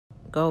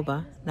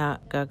Goba na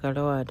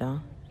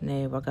gagaroada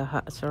ne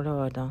wagaha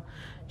soroada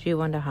G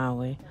wanda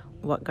hawe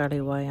what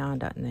gari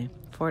wayanda ne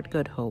Fort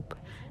Good Hope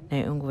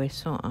ne ungwe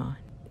soa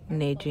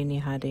ne jini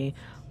hadi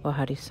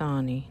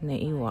waharisani ne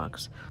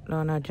Ewoks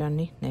lona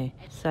jani ne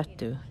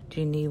Satu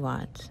jini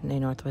wat ne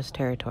Northwest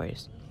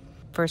Territories.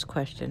 First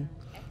question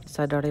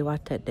Sadori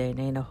watet de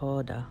ne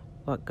nahoda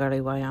what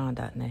gari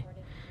wayanda ne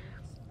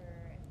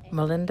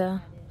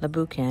Melinda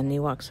Labukan ni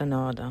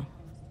Waxanoda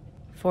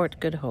Fort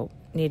Good Hope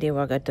ni de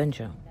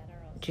Wagatunjo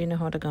Gina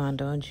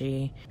Hodagando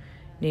G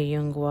ni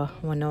Yungwa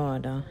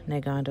Wanoda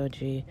Negando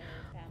G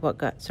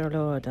Wagat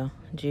Sorloda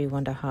G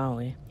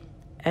Wandahawi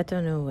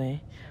Etanuwe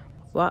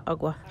Wa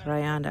Agwa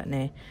Rayanda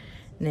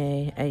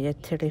ne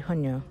Ayatiri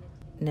Hunyo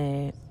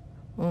ne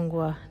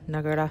Ungwa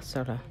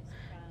Nagarasara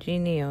G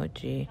Neo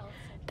G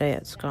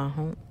Dayat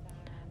Skahum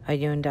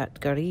Ayundat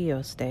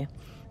Garios de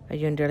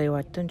Ayundari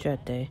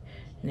Watunjate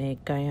ne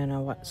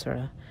Guyana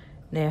Watsura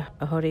ne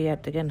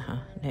Ahoriat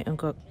Genha ne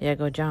Unkok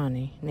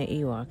Yagojani ne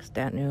Ewoks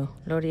that new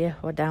Loria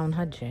Wadown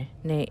Hadje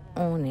ne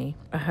Oni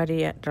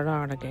Ahariat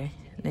Dararage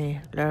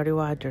ne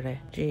Lariwadre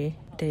G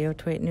Deo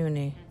Tweet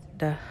Nuni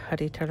da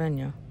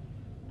Haritarano.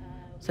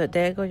 So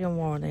Dego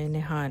Yomore ne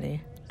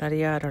Hari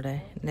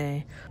Lariadore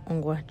ne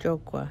Ungwa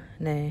Jokwa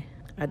ne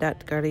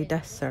Adat Gari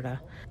Dasara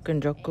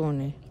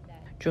Gunjokuni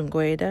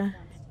Jungweda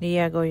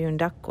Niago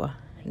Yundakwa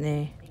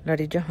ne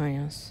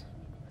Larijahayas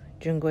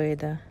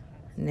Jungweda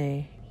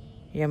ne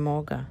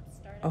Yamoga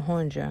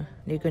Ahonja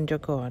ni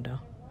Gunjokoda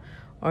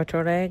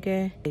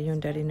Ortorege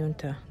Yundari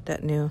Nunta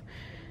that new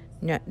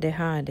Nyat de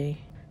Hadi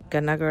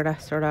Ganagara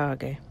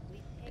Sorage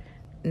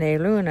ne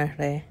Luna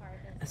re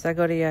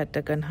Sagoria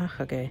de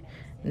Ganhahage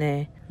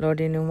ne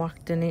Lordinu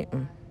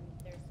Waktanitum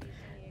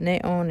ne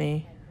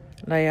Oni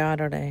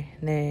Layadare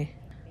ne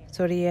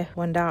Soria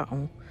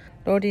Wandaum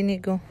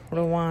Lordinigo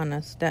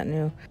Ruanas that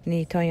new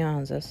Ni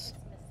Toyanzas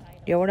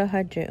Yoda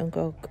Hadje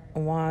Ungok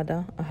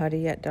Wada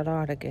Ahariat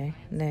Dalarage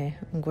ne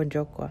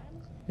Ungwajokwa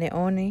ne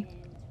Oni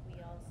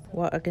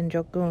Wa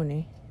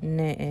Aganjokuni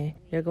ne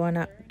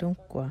Yagwana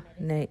Dunkwa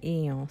ne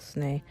Eons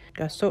ne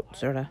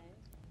Gasotsura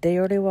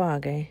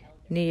Deoriwage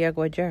ni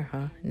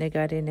Yagwajerha ne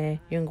Gadi ne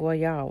Yungwa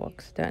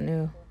Yawaks that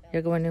new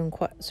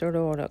Yagwanunquat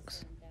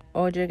Sororox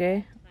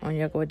Ojage on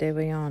Yagwa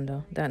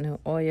Devayando that new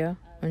Oya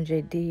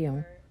Unje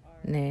Dio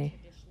ne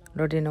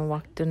Lordino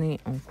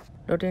Waktunium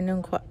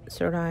Lordinunquat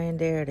Sorayan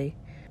Dairy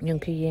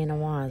Yunkiyena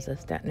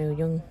Wazas that new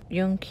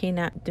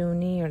Yunkinat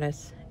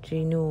Duniras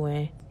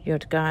Ginue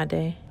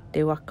Yotgade de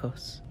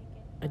Wakos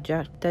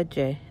Ajak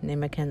Daje ne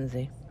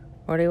Mackenzie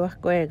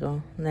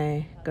Oriwakwego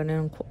ne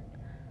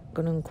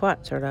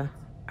Gununquatsura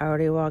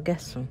Ariwa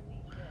Gesum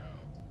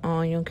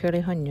on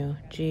Yunkiri Hunyo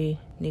G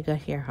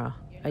Nigahirha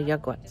a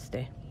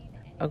Yagwatste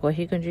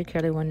Agwahikunji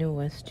Kelly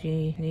Wanuwas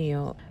G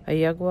Neo a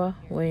Yagwa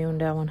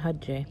Wayundawan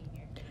Hadje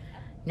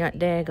Nyat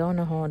de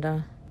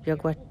Gonahoda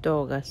Yagwat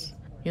Dogas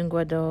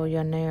Yungwado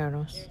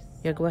Yaneros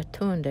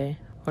Yagwatunde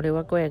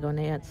Oriwakwego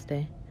ne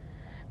Yatste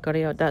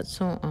Gario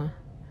Datsua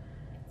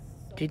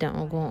G da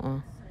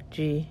Ogoa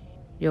G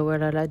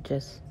Yowera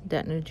Ledges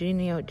that new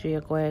genio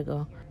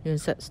Giaguego Yun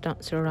set stunt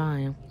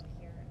Soraya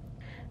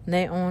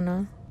Ne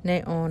ona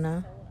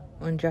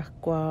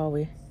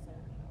Unjakwawi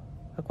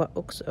Aqua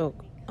Ux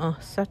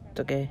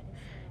Satage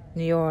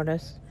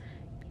Nioras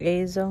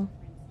Ezo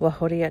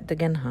Wahoriat de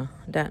Genha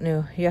that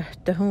new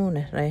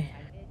Yahtahune re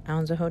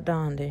Anza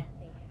Hodandi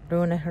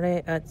Rune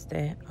re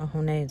Atste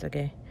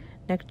Ahunezage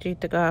Next G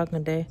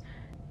Tagagande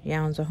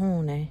Yanza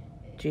Hune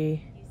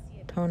G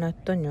Tona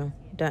Tunyo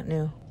that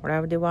new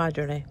Ravdi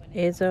Wajare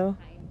Ezo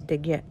de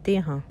Get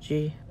Diha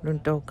G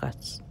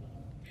Luntokats.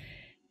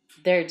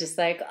 They're just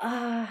like,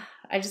 I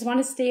just want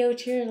to stay out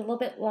here a little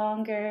bit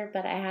longer,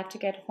 but I have to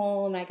get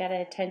home. I got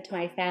to attend to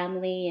my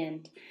family.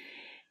 And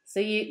so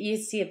you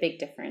see a big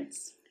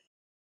difference.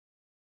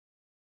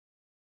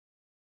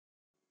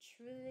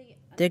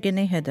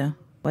 Digini Heda,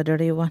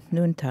 Wadariwa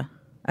Nunta,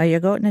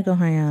 Ayago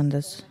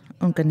Negohayandas,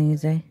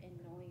 Unkanize,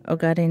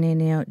 Ogadini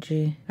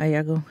Neoji,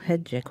 Ayago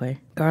Hedjekwe,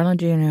 Garland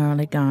Junior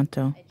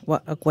Leganto,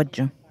 What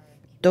Agwadjo,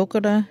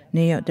 Dokora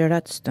Neo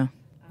Deratsta,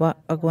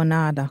 What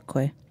Agwanada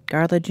Que,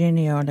 Garla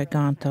Junior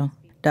Leganto,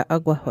 Da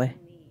Agwahwe,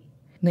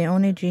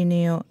 Neoni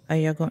Genio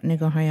Ayago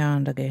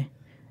Negohayandage,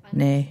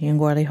 Ne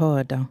Yungwari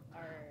Hoada,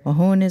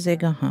 Wahun is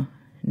Egaha,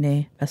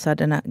 Ne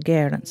Asadana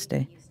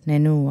Geranste, Ne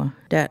Nua,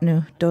 Dat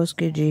Nu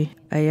Doskiji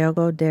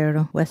Ayago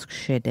Dero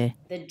Weskshede.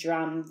 The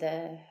drum,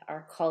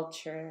 our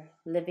culture,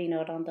 living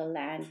out on the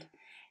land,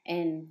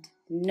 and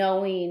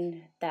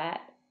knowing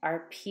that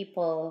our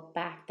people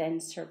back then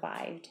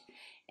survived,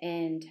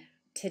 and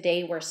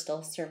today we're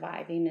still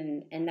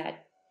surviving, and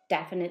that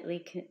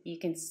definitely you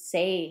can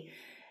say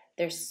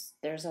there's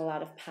a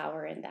lot of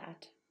power in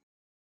that.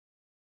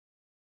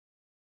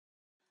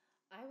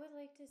 I would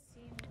like to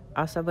see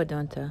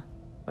Asabadunta,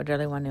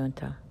 Wadali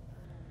Wanunta.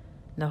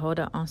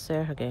 Nahoda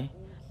Anserhage,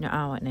 Na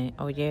Awatne,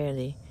 O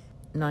Yerli,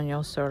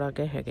 Nanyo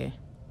Soragehege.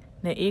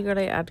 Ne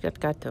eagerly adgat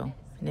gato,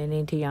 ne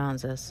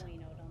nintianzas.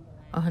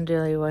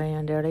 Ohandili way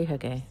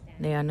underihage,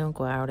 ne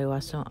anunkwa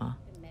ariwasua.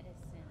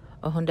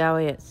 O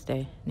hundawi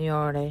etste,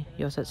 niore,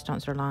 yosat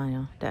stansor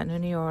lanya, dat nu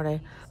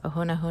niore, a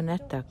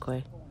huneta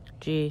kwe,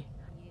 G,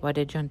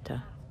 wade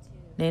junta,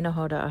 nena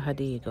hoda a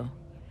hadigo.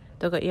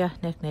 Doga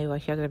yahnek ne wa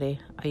hyagari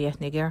a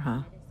yethni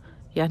gerha,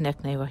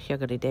 yahnek ne wa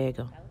hyagari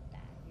dego.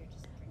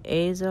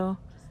 Ezo,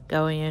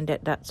 gawayan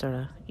det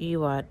datsara,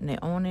 iwat ne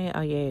one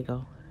a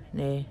yego,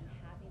 ne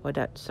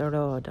wadat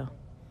sorodo.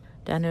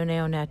 Danu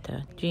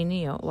neoneta,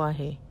 Ginio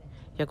wahi,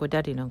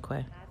 yagodadi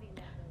nunque.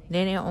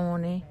 Nene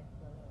one,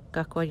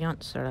 gakwa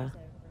yansara,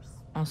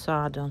 on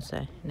sa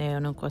donse,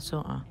 neonunqua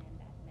soa.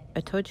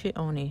 Atochi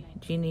oni,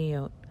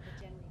 Ginio,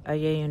 a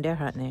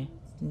yeyunderhatne,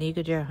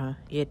 niga jerha,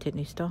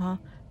 yetitni stoha,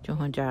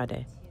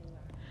 juhunjade.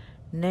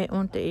 Ne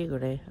unta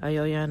igure, a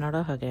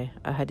yoyanarahage,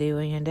 a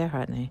hadiwa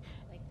yenderhatne,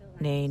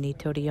 ne ni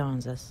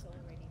todianzas.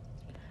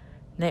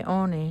 Ne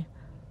oni,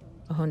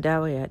 a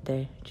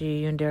hundawayate,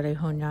 G yundere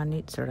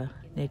hunyanitsara,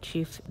 ne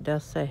chief del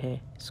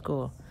sehe,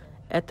 school.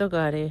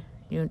 Etogare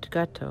yunt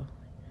gato,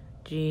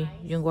 G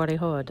yungwari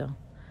hoado.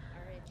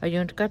 A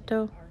yunt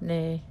gato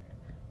ne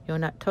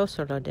yonat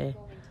tosoro de,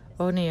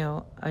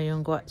 onio a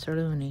yungwat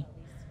saruni.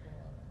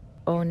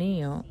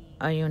 Onio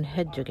a yun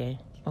hedjuge,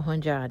 o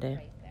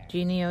hunjade.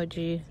 Ginio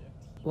G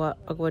wa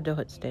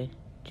agwadohotste,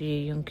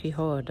 G yunki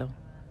hoado.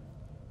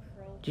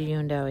 G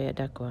yundawi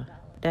adakwa.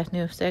 Dat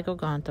nu sego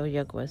ganto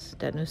yagwas,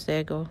 dat nu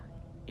sego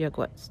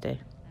yagwatste.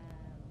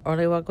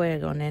 Orle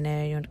wagwego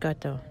nene yunt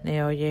gato,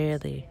 ne o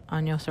yeli,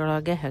 anyo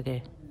sora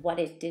gehage. What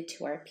it did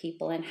to our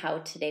people and how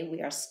today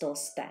we are still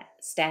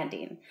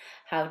standing,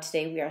 how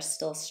today we are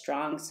still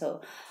strong.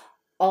 So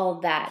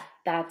all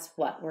that's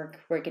what we're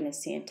going to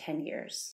see in 10 years.